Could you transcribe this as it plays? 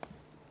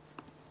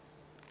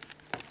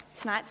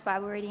Tonight's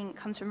Bible reading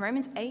comes from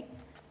Romans 8,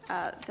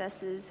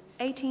 verses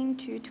 18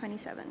 to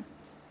 27.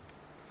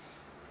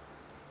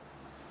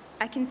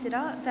 I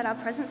consider that our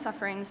present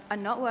sufferings are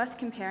not worth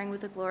comparing with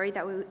the glory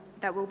that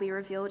will be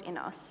revealed in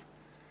us.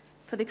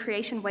 For the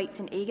creation waits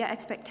in eager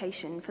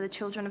expectation for the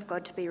children of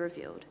God to be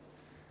revealed.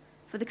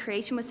 For the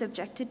creation was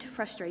subjected to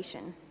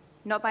frustration,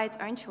 not by its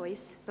own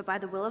choice, but by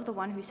the will of the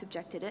one who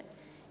subjected it,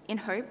 in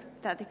hope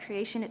that the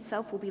creation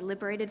itself will be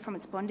liberated from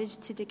its bondage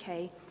to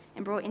decay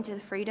and brought into the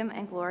freedom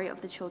and glory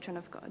of the children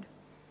of God.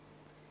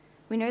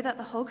 We know that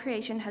the whole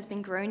creation has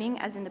been groaning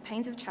as in the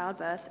pains of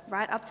childbirth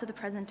right up to the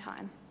present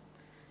time.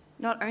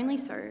 Not only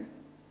so,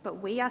 but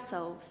we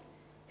ourselves,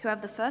 who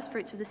have the first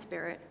fruits of the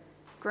Spirit,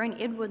 groan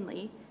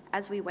inwardly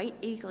as we wait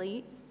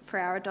eagerly for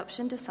our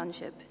adoption to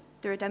sonship,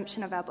 the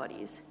redemption of our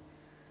bodies.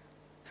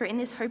 For in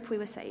this hope we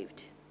were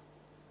saved.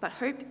 But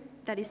hope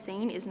that is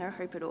seen is no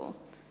hope at all.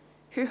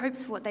 Who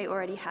hopes for what they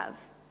already have?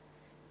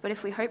 But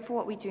if we hope for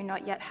what we do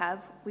not yet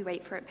have, we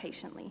wait for it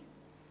patiently.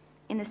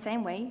 In the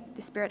same way,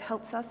 the Spirit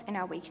helps us in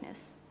our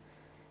weakness.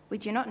 We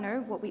do not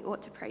know what we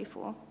ought to pray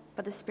for,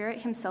 but the Spirit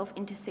himself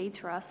intercedes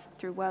for us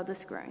through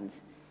wordless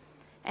groans.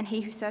 And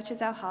he who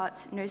searches our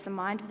hearts knows the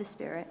mind of the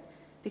Spirit,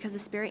 because the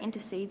Spirit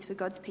intercedes for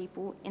God's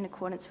people in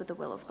accordance with the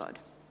will of God.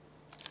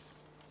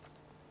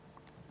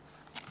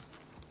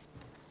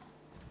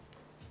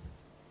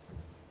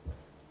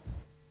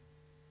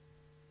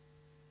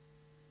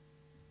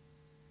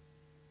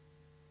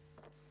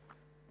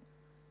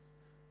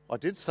 I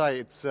did say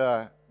it's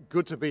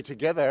good to be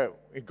together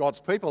with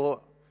God's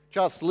people,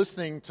 just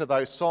listening to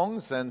those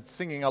songs and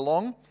singing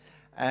along,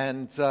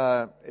 and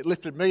it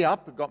lifted me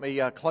up, it got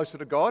me closer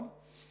to God,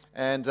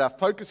 and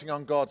focusing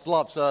on God's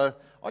love. So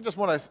I just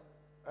want to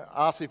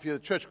ask if the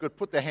church could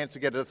put their hands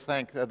together to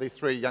thank these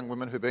three young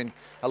women who've been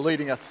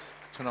leading us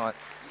tonight.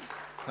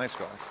 Thanks,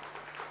 guys.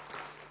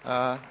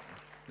 In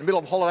the middle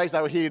of holidays,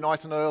 they were here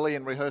nice and early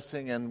and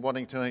rehearsing and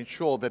wanting to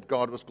ensure that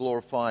God was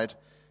glorified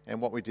in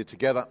what we did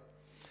together.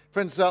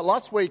 Friends,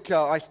 last week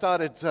I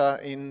started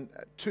in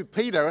 2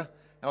 Peter, and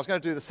I was going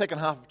to do the second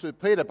half of 2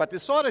 Peter, but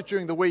decided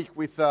during the week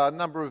with a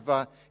number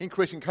of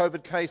increasing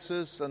COVID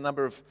cases, a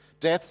number of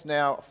deaths,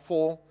 now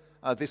 4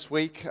 this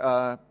week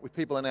with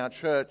people in our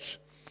church,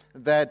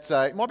 that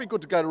it might be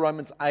good to go to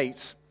Romans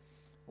 8,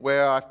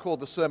 where I've called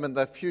the sermon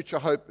The Future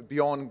Hope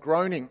Beyond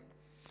Groaning,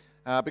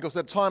 because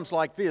at times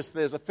like this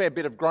there's a fair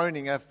bit of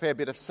groaning, a fair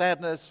bit of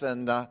sadness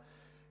and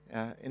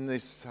in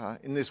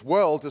this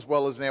world as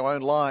well as in our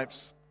own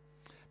lives.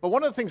 But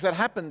one of the things that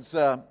happens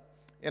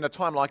in a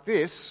time like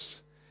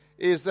this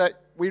is that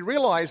we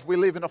realize we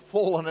live in a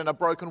fallen and a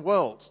broken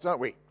world, don't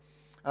we?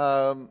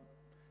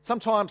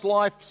 Sometimes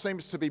life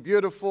seems to be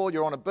beautiful.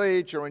 You're on a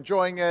beach, you're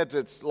enjoying it,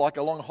 it's like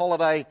a long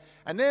holiday,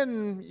 and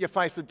then you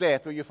face a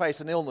death, or you face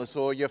an illness,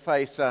 or you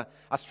face a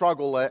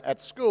struggle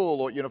at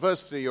school or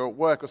university or at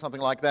work or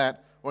something like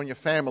that, or in your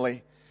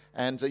family,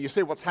 and you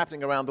see what's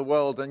happening around the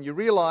world, and you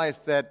realize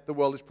that the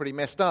world is pretty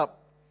messed up.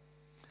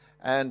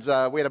 And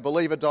we had a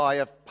believer die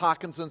of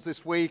Parkinson's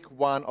this week,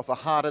 one of a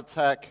heart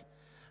attack,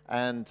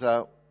 and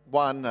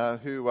one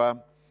who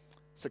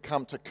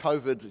succumbed to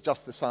COVID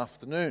just this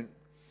afternoon.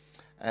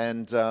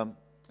 And the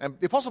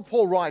Apostle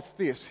Paul writes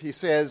this. He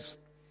says,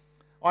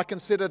 I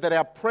consider that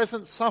our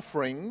present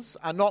sufferings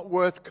are not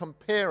worth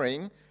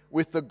comparing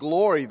with the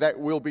glory that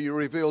will be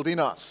revealed in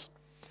us.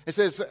 It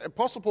says,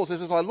 Apostle Paul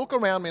says, as I look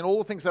around me and all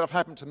the things that have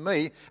happened to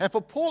me, and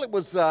for Paul it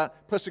was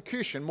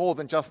persecution more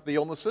than just the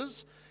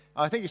illnesses.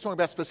 I think he's talking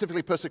about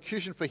specifically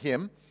persecution for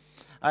him.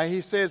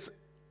 He says,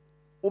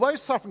 although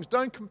sufferings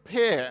don't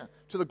compare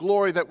to the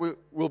glory that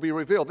will be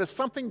revealed, there's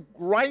something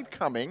great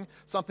coming,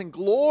 something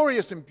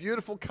glorious and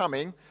beautiful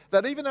coming,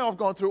 that even though I've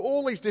gone through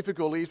all these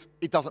difficulties,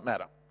 it doesn't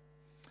matter.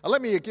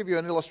 Let me give you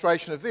an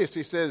illustration of this.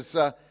 He says,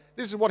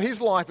 this is what his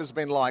life has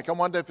been like. I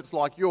wonder if it's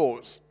like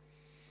yours.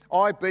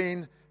 I've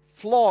been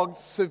flogged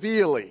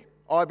severely.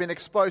 I've been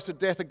exposed to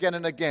death again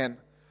and again.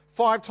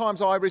 5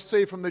 times I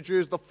received from the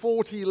Jews the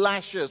 40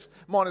 lashes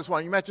minus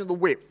 1. You imagine the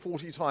whip,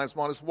 40 times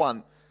minus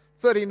 1.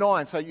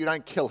 39, so you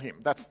don't kill him.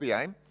 That's the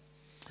aim.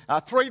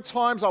 3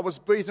 times I was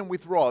beaten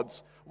with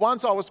rods.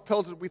 Once I was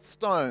pelted with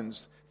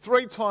stones.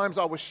 3 times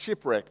I was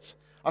shipwrecked.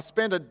 I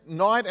spent a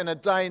night and a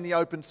day in the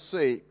open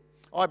sea.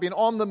 I've been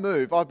on the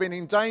move. I've been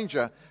in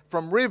danger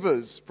from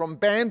rivers, from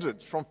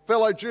bandits, from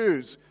fellow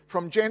Jews,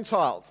 from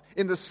Gentiles,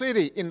 in the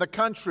city, in the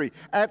country,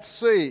 at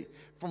sea,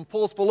 from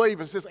false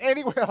believers. It says,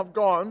 anywhere I've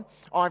gone,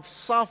 I've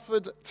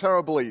suffered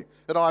terribly.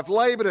 That I've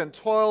labored and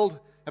toiled,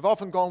 have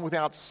often gone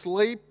without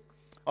sleep.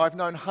 I've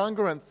known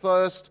hunger and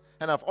thirst,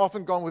 and I've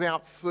often gone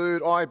without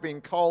food. I've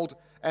been cold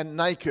and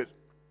naked.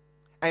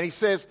 And he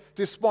says,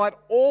 despite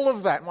all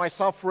of that, my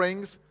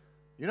sufferings,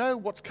 you know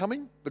what's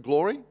coming? The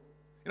glory.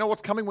 You know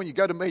what's coming when you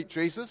go to meet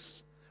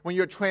Jesus? When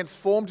you're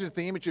transformed into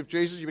the image of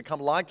Jesus, you become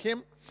like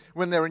him.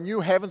 When there are new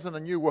heavens and a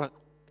new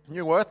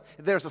earth,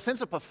 there's a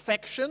sense of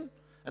perfection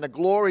and a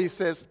glory. He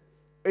says,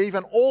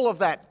 even all of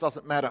that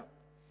doesn't matter.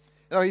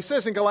 You know, he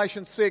says in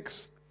Galatians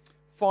 6,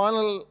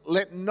 finally,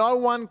 let no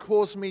one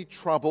cause me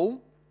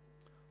trouble,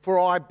 for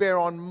I bear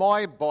on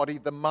my body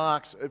the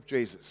marks of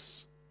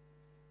Jesus.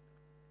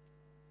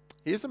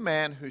 Here's a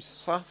man who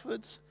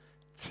suffered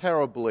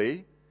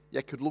terribly,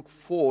 yet could look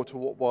forward to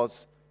what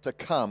was to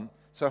come.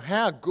 So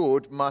how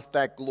good must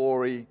that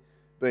glory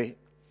be?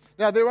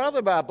 Now, there are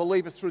other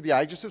believers through the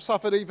ages who've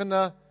suffered even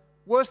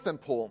worse than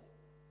Paul.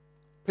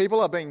 People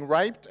are being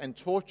raped and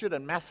tortured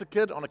and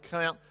massacred on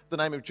account of the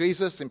name of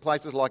Jesus in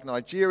places like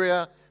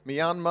Nigeria,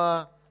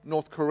 Myanmar,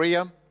 North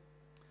Korea.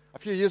 A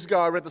few years ago,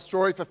 I read the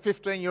story of a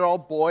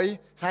 15-year-old boy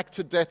hacked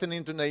to death in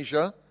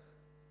Indonesia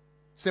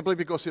simply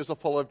because he was a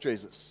follower of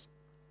Jesus.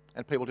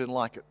 And people didn't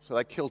like it, so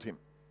they killed him.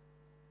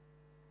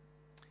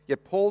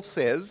 Yet Paul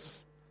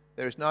says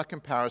there is no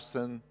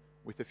comparison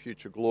with the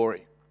future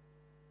glory.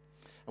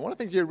 And one of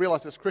the things you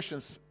realize as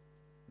Christians,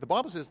 the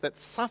Bible says that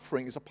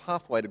suffering is a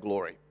pathway to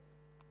glory.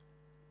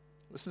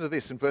 Listen to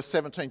this in verse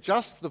 17,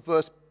 just the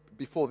verse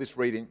before this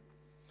reading.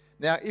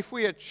 Now, if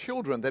we are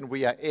children, then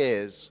we are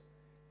heirs,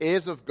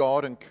 heirs of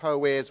God and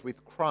co-heirs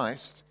with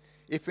Christ,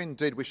 if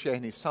indeed we share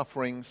in his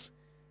sufferings,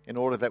 in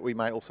order that we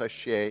may also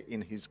share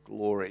in his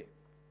glory.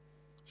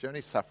 Share in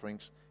his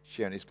sufferings,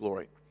 share in his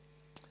glory.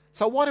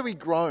 So why do we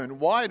groan?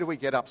 Why do we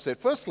get upset?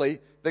 Firstly,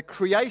 the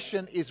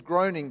creation is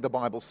groaning, the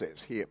Bible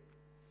says here.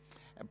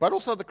 But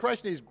also the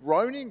creation is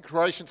groaning,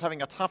 creation's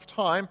having a tough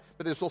time,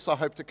 but there's also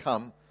hope to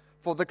come.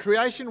 For the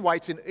creation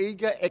waits in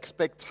eager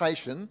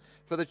expectation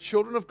for the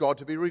children of God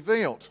to be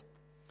revealed.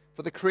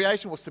 For the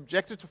creation was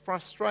subjected to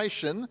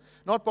frustration,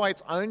 not by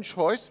its own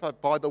choice,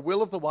 but by the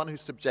will of the one who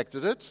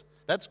subjected it,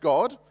 that's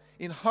God,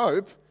 in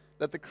hope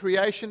that the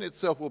creation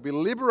itself will be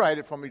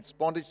liberated from its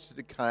bondage to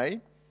decay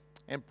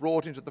and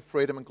brought into the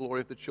freedom and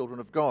glory of the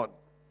children of God.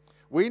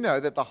 We know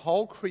that the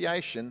whole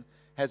creation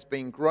has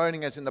been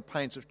groaning as in the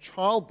pains of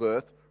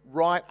childbirth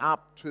right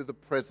up to the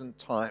present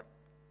time.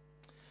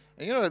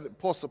 And you know,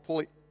 Apostle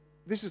Paul,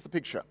 this is the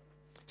picture.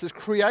 It says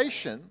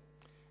creation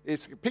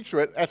is, picture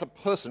it as a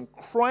person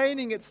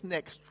craning its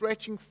neck,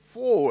 stretching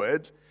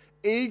forward,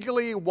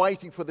 eagerly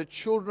waiting for the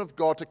children of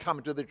God to come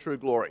into their true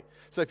glory.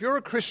 So if you're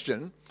a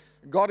Christian,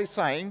 God is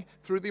saying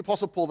through the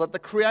Apostle Paul that the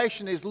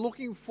creation is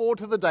looking forward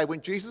to the day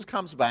when Jesus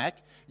comes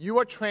back. You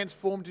are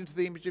transformed into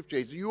the image of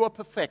Jesus. You are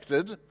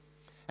perfected,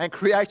 and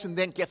creation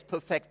then gets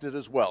perfected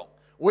as well.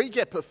 We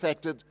get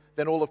perfected,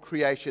 then all of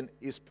creation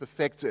is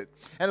perfected.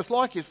 And it's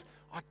like this,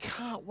 I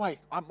can't wait.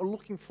 I'm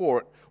looking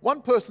for it.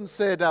 One person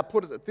said,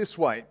 put it this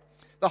way,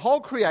 the whole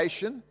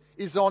creation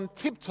is on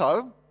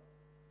tiptoe.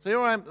 So here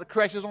I am, the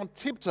creation is on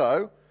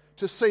tiptoe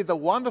to see the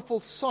wonderful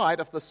sight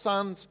of the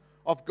sons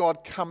of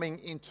God coming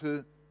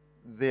into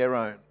their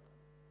own.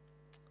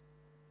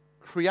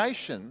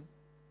 Creation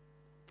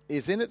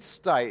is in its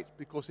state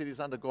because it is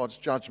under God's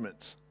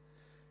judgment.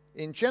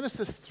 In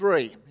Genesis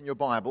 3, in your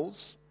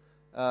Bibles,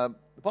 the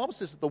Bible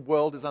says that the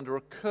world is under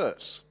a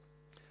curse.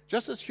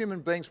 Just as human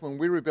beings, when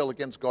we rebel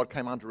against God,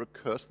 came under a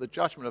curse, the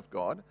judgment of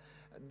God,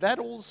 that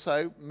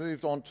also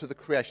moved on to the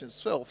creation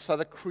itself. So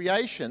the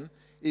creation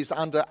is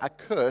under a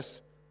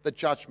curse, the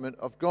judgment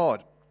of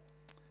God.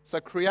 So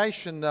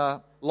creation,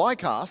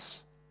 like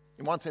us,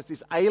 in one sense,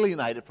 is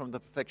alienated from the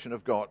perfection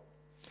of God.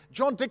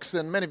 John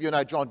Dickson, many of you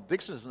know John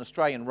Dickson is an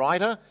Australian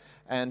writer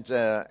and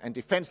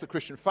defends the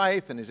Christian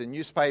faith and is in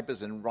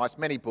newspapers and writes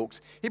many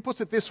books. He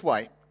puts it this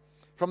way,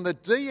 from the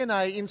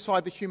DNA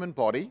inside the human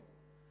body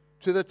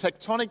to the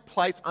tectonic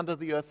plates under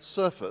the Earth's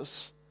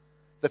surface,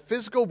 the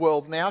physical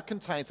world now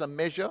contains a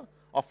measure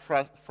of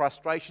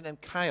frustration and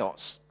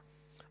chaos.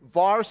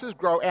 Viruses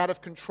grow out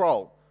of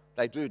control.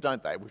 They do,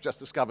 don't they? We've just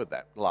discovered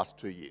that the last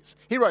 2 years.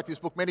 He wrote this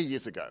book many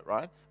years ago,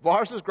 right?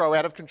 Viruses grow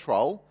out of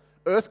control,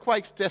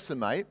 earthquakes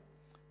decimate,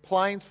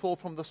 planes fall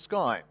from the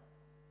sky.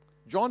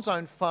 John's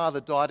own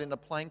father died in a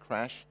plane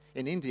crash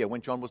in India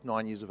when John was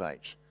 9 years of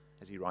age,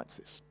 as he writes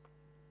this.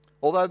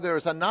 Although there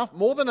is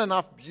more than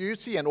enough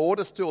beauty and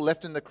order still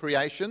left in the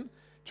creation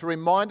to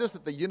remind us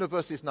that the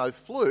universe is no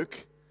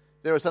fluke,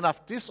 there is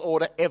enough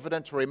disorder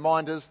evident to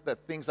remind us that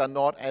things are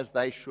not as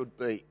they should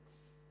be.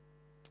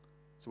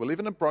 So we live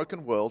in a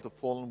broken world, a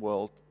fallen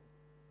world,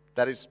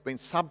 that has been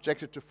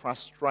subjected to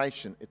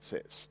frustration, it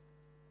says.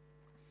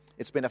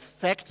 It's been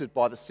affected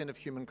by the sin of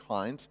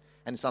humankind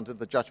and it's under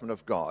the judgment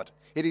of God.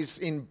 It is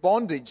in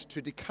bondage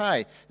to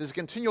decay. There's a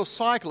continual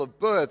cycle of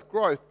birth,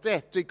 growth,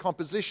 death,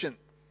 decomposition.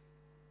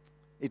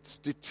 It's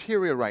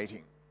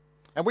deteriorating.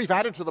 And we've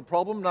added to the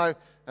problem,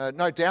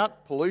 no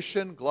doubt,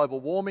 pollution, global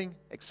warming,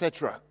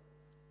 etc.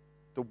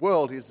 The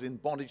world is in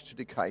bondage to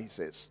decay, he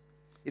says.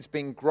 It's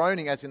been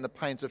groaning as in the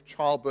pains of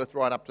childbirth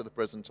right up to the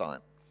present time.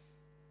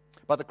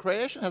 But the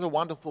creation has a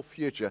wonderful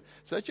future.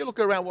 So as you look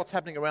around what's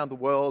happening around the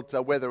world,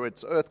 whether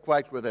it's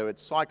earthquakes, whether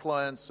it's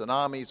cyclones,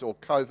 tsunamis, or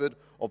COVID,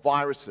 or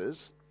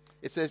viruses,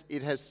 it says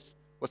it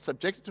was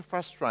subjected to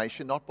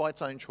frustration, not by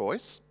its own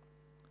choice,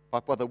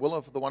 but by the will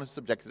of the one who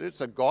subjected it.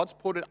 So God's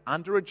put it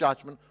under a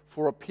judgment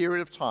for a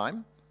period of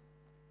time,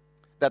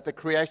 that the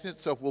creation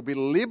itself will be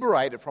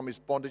liberated from its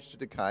bondage to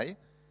decay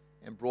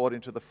and brought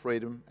into the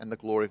freedom and the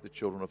glory of the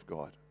children of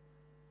God.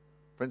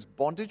 Friends,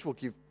 bondage will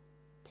give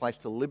place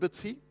to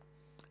liberty,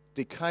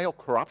 decay or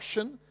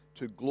corruption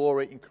to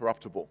glory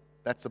incorruptible.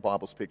 That's the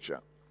Bible's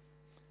picture.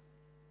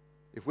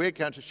 If we're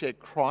going to share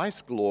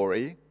Christ's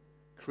glory,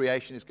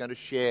 creation is going to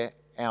share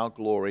our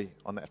glory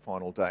on that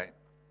final day.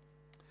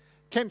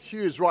 Kent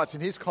Hughes writes in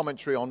his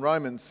commentary on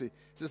Romans, he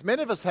says,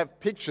 many of us have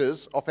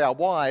pictures of our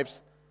wives,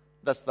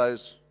 that's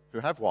those who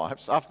have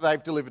wives, after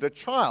they've delivered a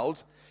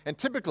child, and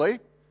typically,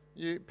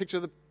 you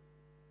picture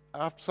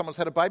after someone's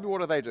had a baby,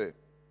 what do?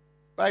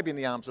 Baby in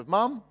the arms of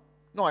mum,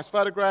 nice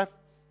photograph,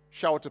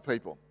 show it to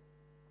people.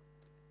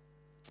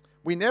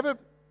 We never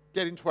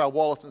get into our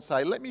wallets and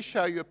say, let me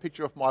show you a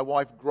picture of my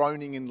wife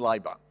groaning in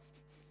labour.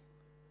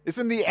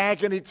 Isn't the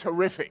agony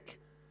terrific?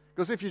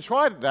 Because if you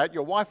tried that,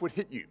 your wife would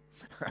hit you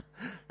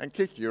and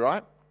kick you,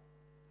 right?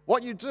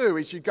 What you do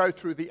is you go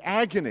through the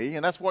agony,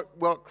 and that's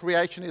what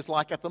creation is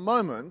like at the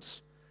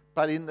moment,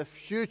 but in the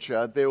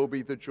future there will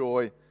be the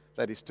joy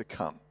that is to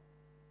come.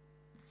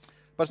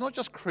 But it's not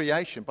just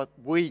creation, but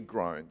we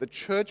groan. The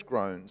church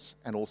groans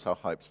and also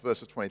hopes.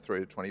 Verses 23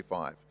 to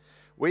 25.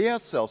 We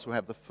ourselves who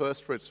have the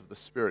first fruits of the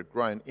Spirit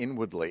groan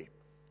inwardly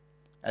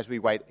as we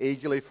wait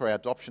eagerly for our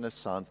adoption as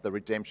sons, the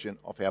redemption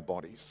of our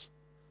bodies.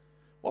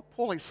 What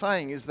Paul is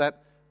saying is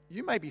that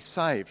you may be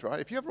saved, right?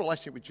 If you have a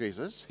relationship with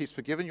Jesus, he's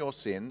forgiven your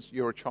sins,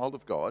 you're a child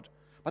of God,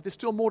 but there's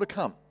still more to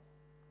come.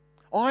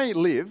 I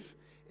live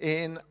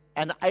in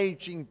an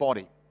aging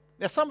body.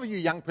 Now, some of you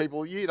young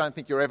people, you don't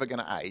think you're ever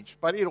going to age,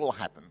 but it will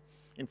happen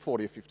in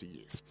 40 or 50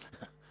 years.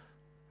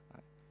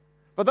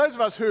 But those of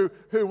us who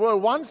were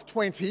once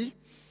 20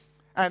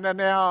 and are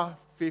now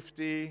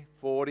 50,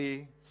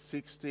 40,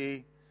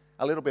 60,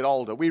 a little bit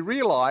older, we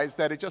realise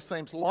that it just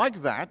seems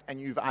like that and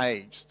you've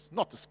aged.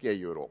 Not to scare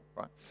you at all,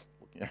 right?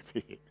 Looking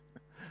over here.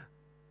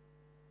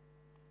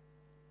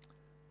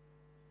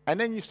 And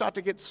then you start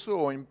to get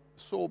sore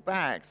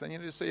backs, then you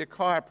need to see a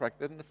chiropractor,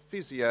 then the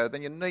physio,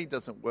 then your knee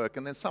doesn't work,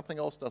 and then something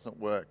else doesn't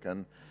work,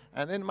 and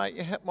then you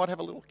might have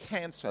a little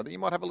cancer, then you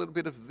might have a little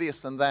bit of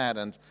this and that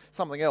and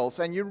something else,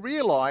 and you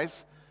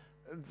realise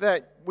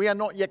that we are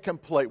not yet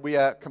complete. We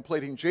are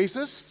complete in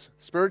Jesus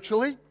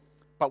spiritually,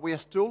 but we are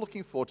still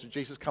looking forward to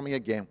Jesus coming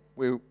again,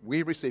 where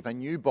we receive a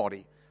new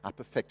body, a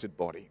perfected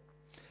body.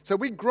 So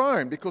we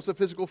groan because of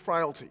physical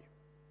frailty,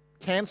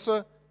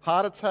 cancer,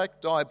 heart attack,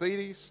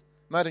 diabetes,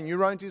 motor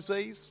neurone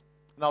disease,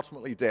 and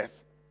ultimately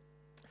death.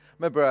 I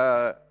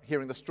remember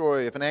hearing the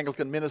story of an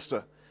Anglican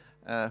minister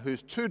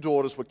whose two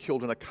daughters were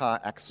killed in a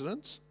car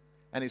accident,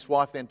 and his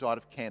wife then died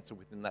of cancer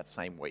within that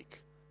same week.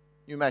 Can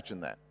you imagine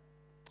that?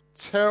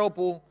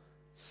 Terrible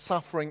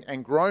suffering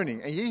and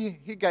groaning. And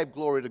he gave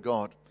glory to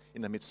God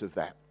in the midst of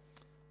that.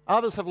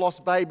 Others have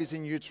lost babies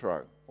in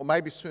utero, or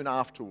maybe soon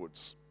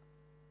afterwards.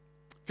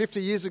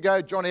 50 years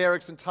ago, John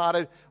Erickson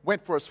Tata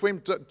went for a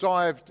swim,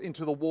 dived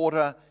into the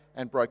water,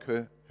 and broke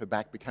her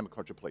back, became a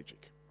quadriplegic.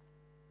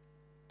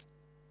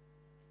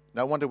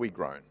 No wonder we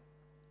groan.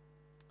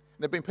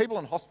 There have been people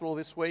in hospital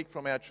this week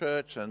from our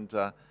church and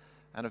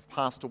have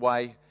passed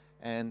away,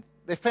 and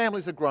their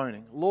families are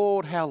groaning.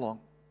 Lord, how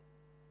long?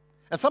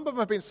 And some of them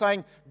have been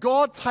saying,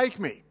 God, take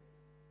me.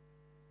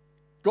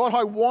 God,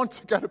 I want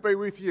to go to be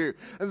with you.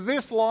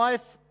 This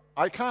life,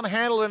 I can't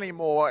handle it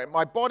anymore.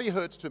 My body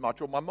hurts too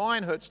much, or my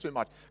mind hurts too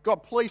much.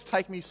 God, please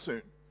take me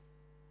soon.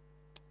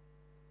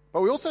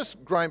 But we also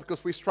groan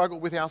because we struggle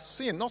with our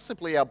sin, not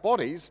simply our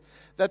bodies,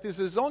 that there's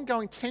this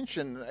ongoing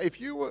tension.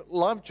 If you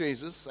love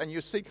Jesus and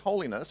you seek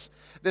holiness,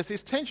 there's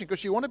this tension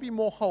because you want to be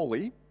more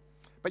holy,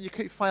 but you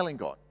keep failing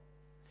God.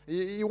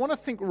 You want to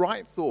think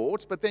right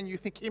thoughts, but then you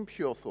think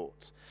impure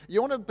thoughts. You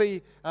want to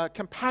be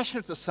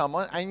compassionate to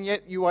someone, and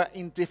yet you are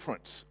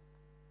indifferent.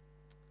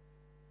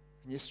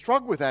 And you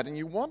struggle with that, and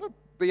you want to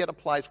be at a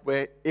place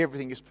where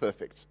everything is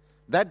perfect.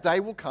 That day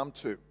will come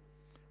too.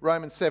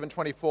 Romans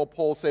 7:24,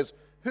 Paul says,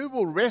 who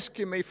will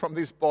rescue me from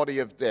this body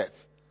of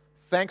death?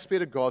 Thanks be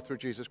to God through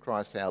Jesus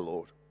Christ our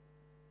Lord.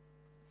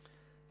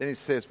 Then he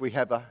says we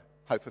have a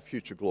hope for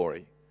future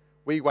glory.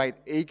 We wait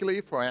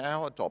eagerly for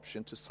our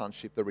adoption to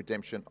sonship, the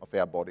redemption of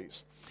our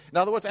bodies. In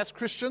other words, as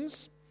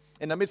Christians,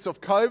 in the midst of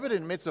COVID,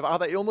 in the midst of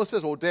other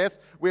illnesses or death,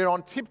 we're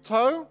on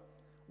tiptoe,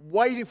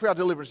 waiting for our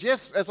deliverance.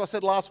 Yes, as I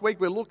said last week,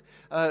 we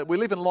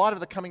live in light of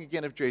the coming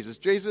again of Jesus.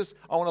 Jesus,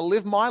 I want to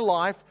live my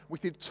life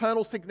with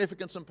eternal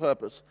significance and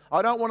purpose.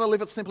 I don't want to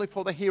live it simply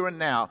for the here and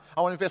now.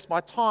 I want to invest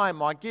my time,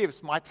 my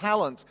gifts, my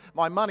talents,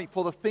 my money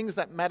for the things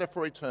that matter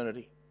for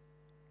eternity.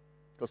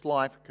 Because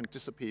life can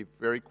disappear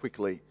very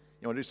quickly.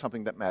 You want to do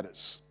something that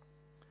matters.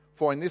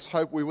 For in this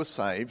hope we were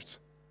saved,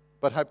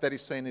 but hope that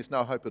is seen is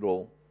no hope at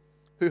all.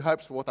 Who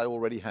hopes for what they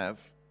already have?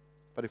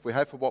 But if we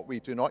hope for what we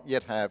do not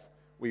yet have,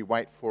 we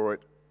wait for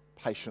it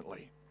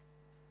patiently.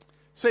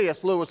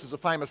 C.S. Lewis is a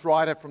famous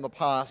writer from the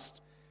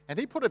past, and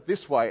he put it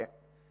this way,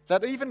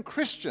 that even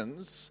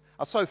Christians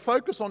are so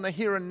focused on the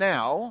here and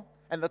now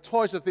and the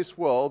toys of this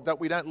world that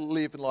we don't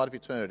live in light of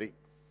eternity.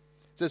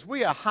 He says,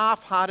 we are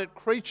half-hearted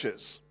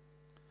creatures,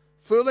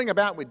 fooling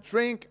about with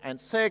drink and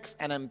sex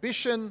and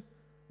ambition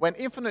when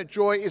infinite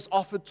joy is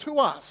offered to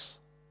us.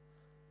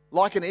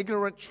 Like an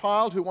ignorant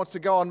child who wants to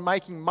go on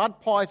making mud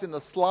pies in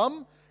the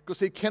slum because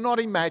he cannot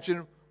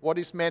imagine what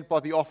is meant by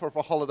the offer of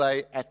a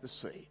holiday at the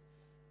sea.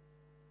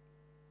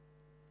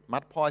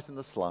 Mud pies in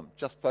the slum,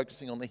 just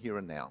focusing on the here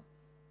and now,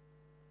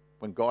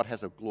 when God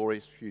has a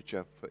glorious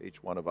future for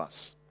each one of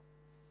us.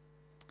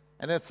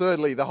 And then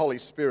thirdly, the Holy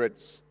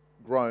Spirit's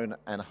groan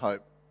and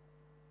hope.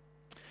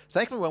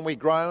 Thankfully, when we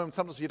groan,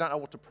 sometimes you don't know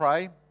what to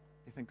pray.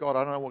 You think, God,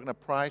 I don't know what I'm going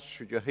to pray.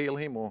 Should you heal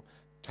him or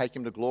take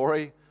him to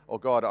glory? Or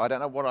God, I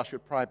don't know what I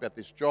should pray about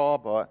this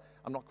job. Or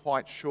I'm not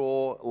quite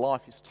sure.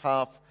 Life is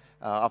tough.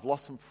 I've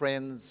lost some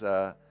friends.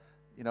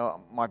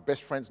 My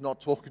best friend's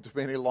not talking to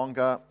me any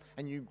longer.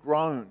 And you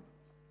groan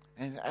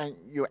and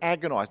you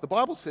agonize. The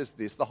Bible says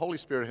this, the Holy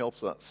Spirit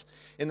helps us.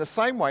 In the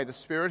same way, the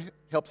Spirit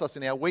helps us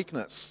in our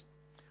weakness.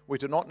 We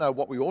do not know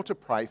what we ought to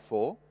pray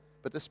for,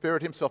 but the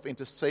Spirit himself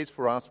intercedes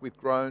for us with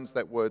groans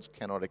that words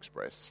cannot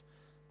express.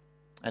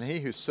 And he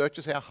who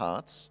searches our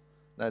hearts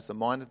knows the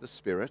mind of the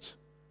Spirit,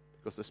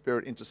 because the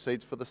Spirit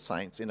intercedes for the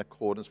saints in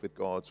accordance with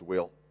God's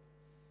will.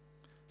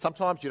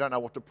 Sometimes you don't know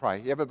what to pray.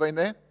 You ever been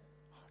there?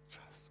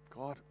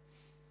 God.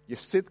 You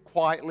sit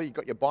quietly, you've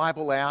got your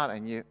Bible out,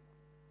 and you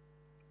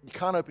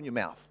can't open your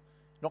mouth.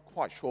 Not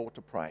quite sure what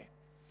to pray.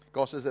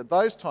 God says at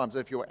those times,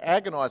 if you're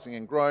agonizing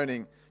and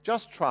groaning,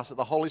 just trust that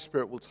the Holy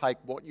Spirit will take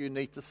what you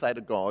need to say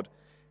to God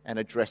and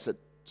address it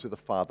to the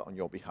Father on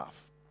your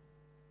behalf.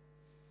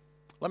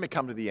 Let me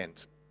come to the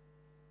end.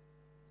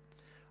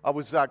 I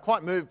was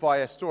quite moved by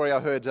a story I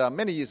heard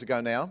many years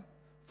ago now,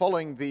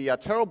 following the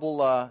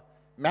terrible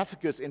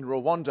massacres in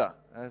Rwanda.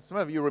 Some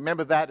of you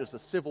remember that. It was a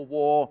civil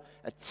war,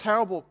 a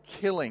terrible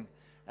killing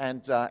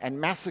and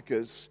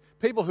massacres.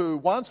 People who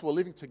once were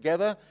living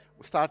together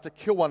started to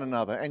kill one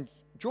another. And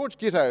George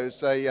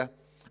Gittoes, a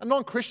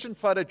non-Christian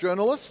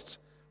photojournalist,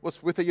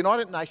 was with the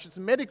United Nations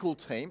medical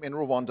team in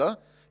Rwanda,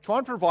 trying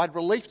to provide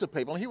relief to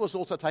people. And he was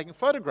also taking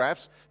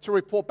photographs to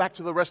report back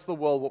to the rest of the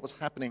world what was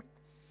happening.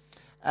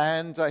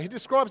 And he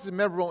describes this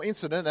memorable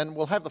incident, and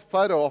we'll have the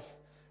photo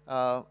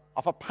of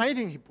a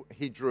painting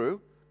he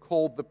drew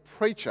called The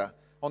Preacher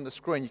on the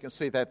screen. You can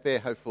see that there,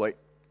 hopefully.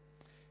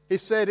 He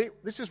said,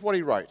 this is what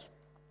he wrote.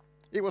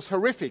 It was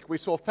horrific. We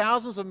saw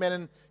thousands of men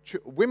and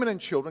women and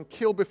children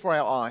killed before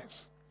our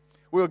eyes.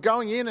 We were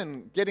going in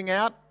and getting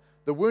out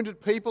the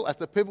wounded people as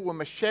the people were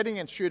macheting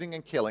and shooting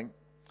and killing.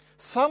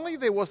 Suddenly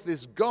there was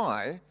this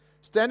guy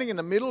standing in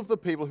the middle of the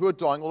people who were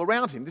dying all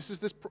around him. This is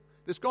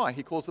this guy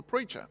he calls the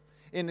preacher,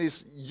 in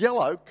his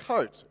yellow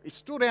coat. He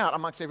stood out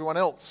amongst everyone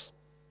else.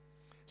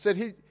 Said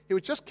he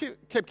would just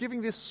kept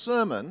giving this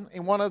sermon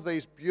in one of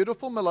these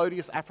beautiful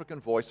melodious African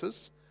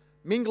voices,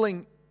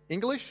 mingling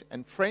English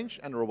and French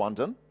and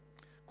Rwandan,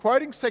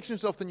 quoting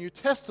sections of the New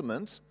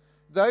Testament,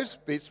 those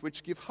bits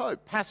which give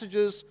hope,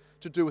 passages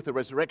to do with the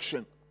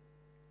resurrection.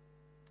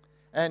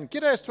 And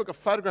Gittoes took a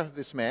photograph of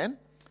this man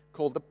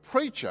called the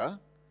preacher,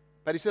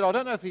 but he said, I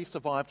don't know if he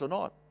survived or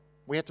not.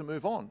 We had to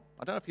move on.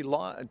 I don't know if he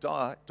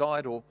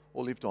died or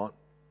lived on.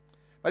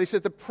 But he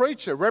said, the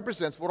preacher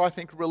represents what I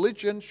think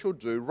religion should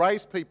do,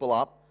 raise people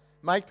up,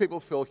 make people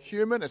feel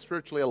human and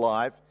spiritually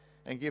alive,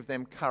 and give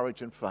them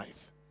courage and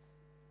faith.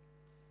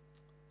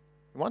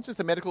 And one says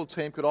the medical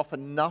team could offer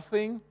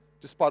nothing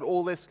despite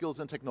all their skills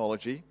and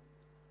technology,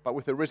 but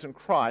with the risen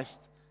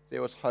Christ,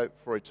 there was hope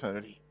for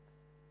eternity.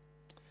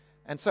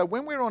 And so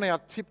when we're on our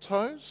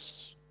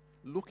tiptoes,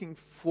 looking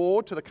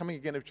forward to the coming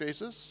again of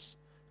Jesus,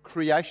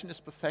 creation is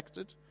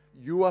perfected,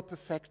 you are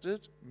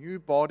perfected, new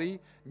body,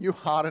 new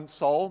heart and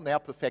soul, now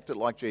perfected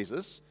like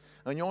Jesus,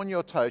 and you're on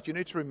your toes, you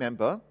need to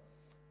remember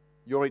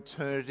your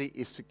eternity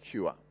is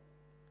secure.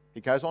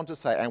 He goes on to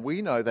say, and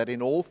we know that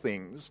in all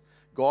things,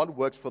 God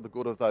works for the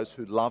good of those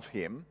who love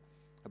him,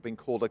 have been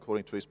called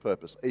according to his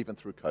purpose, even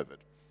through COVID.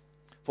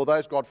 For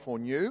those God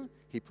foreknew,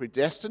 he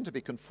predestined to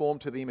be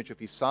conformed to the image of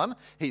his Son.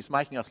 He's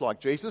making us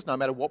like Jesus. No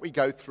matter what we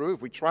go through,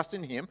 if we trust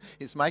in him,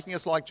 he's making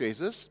us like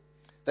Jesus,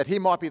 that he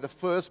might be the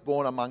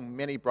firstborn among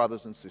many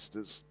brothers and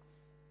sisters.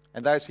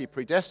 And those he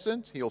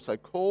predestined, he also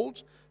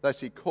called. Those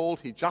he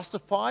called, he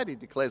justified. He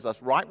declares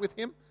us right with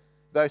him.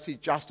 Those he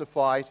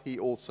justified, he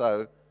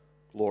also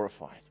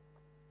glorified.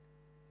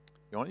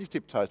 You're on your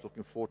tiptoes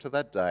looking forward to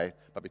that day,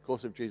 but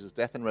because of Jesus'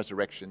 death and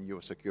resurrection, you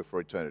are secure for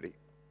eternity.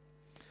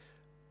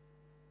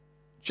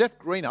 Jeff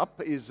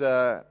Greenup is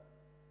a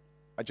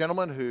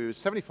gentleman who's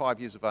 75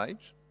 years of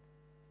age,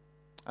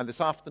 and this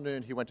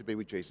afternoon he went to be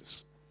with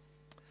Jesus.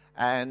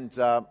 And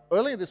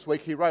earlier this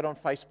week he wrote on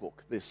Facebook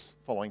this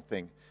following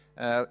thing.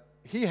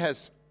 He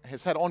has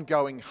had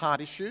ongoing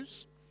heart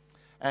issues,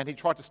 and he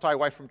tried to stay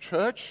away from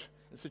church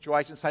in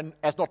situations so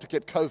as not to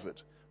get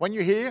COVID. When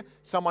you hear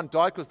someone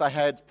died because they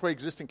had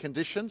pre-existing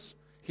conditions,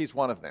 he's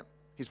one of them.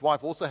 His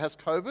wife also has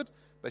COVID,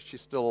 but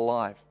she's still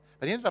alive.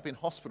 But he ended up in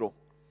hospital.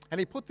 And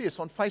he put this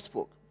on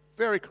Facebook.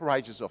 Very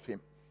courageous of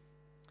him.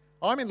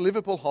 I'm in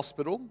Liverpool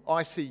Hospital,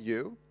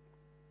 ICU,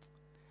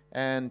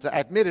 and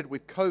admitted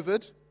with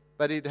COVID,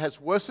 but it has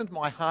worsened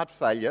my heart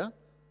failure,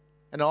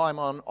 and I'm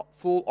on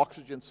full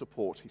oxygen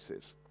support, he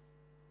says.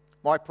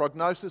 My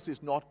prognosis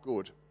is not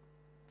good.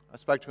 I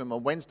spoke to him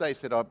on Wednesday. He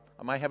said, I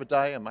may have a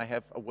day, I may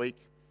have a week.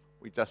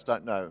 We just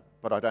don't know,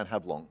 but I don't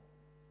have long.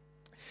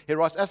 He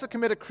writes, as a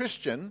committed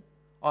Christian,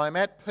 I am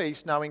at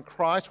peace knowing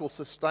Christ will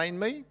sustain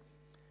me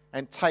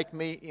and take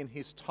me in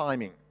his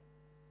timing.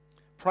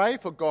 Pray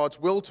for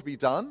God's will to be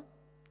done,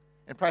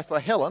 and pray for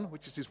Helen,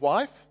 which is his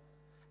wife,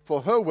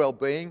 for her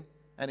well-being,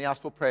 and he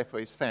asked for prayer for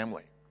his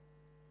family.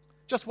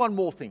 just one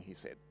more thing, he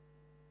said.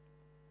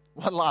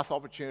 One last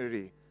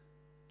opportunity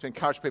to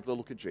encourage people to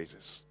look at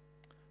Jesus.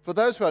 For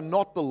those who are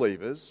not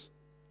believers,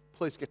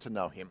 please get to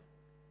know him.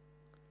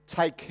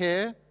 Take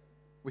care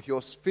with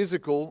your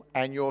physical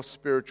and your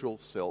spiritual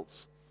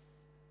selves.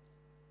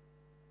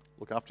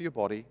 Look after your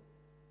body,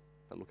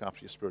 but look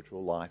after your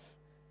spiritual life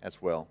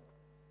as well.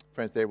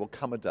 Friends, there will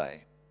come a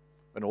day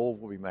when all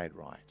will be made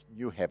right.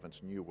 New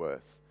heavens, new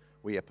earth.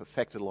 We are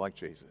perfected like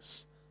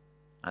Jesus.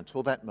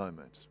 Until that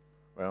moment,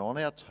 we're on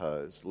our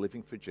toes,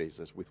 living for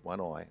Jesus with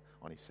one eye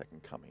on his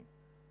second coming.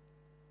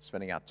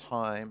 Spending our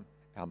time,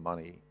 our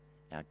money,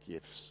 our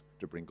gifts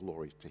to bring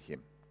glory to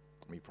him.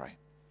 Let me pray.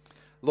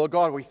 Lord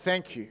God, we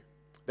thank you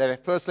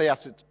that firstly our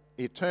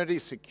eternity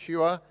is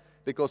secure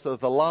because of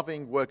the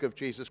loving work of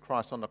Jesus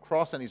Christ on the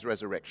cross and his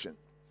resurrection.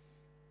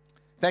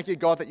 Thank you,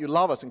 God, that you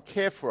love us and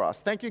care for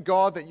us. Thank you,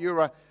 God, that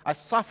you're a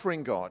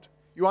suffering God.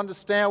 You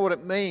understand what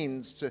it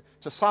means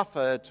to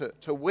suffer,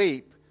 to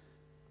weep,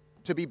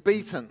 to be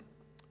beaten,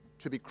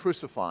 to be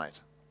crucified.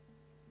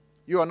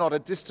 You are not a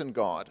distant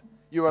God.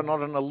 You are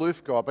not an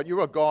aloof God, but you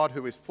are a God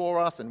who is for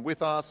us and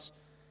with us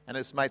and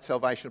has made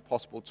salvation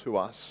possible to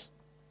us.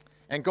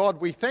 And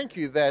God, we thank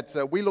you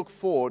that we look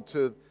forward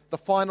to the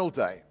final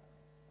day,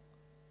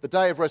 the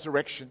day of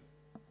resurrection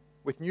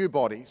with new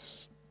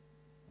bodies,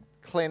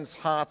 cleansed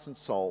hearts and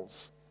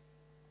souls,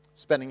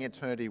 spending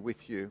eternity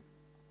with you.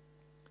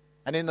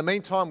 And in the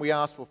meantime, we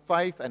ask for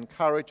faith and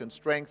courage and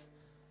strength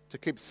to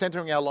keep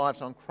centering our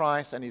lives on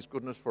Christ and his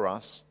goodness for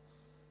us.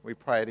 We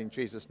pray it in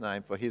Jesus'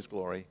 name for his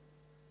glory.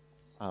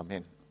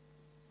 Amen.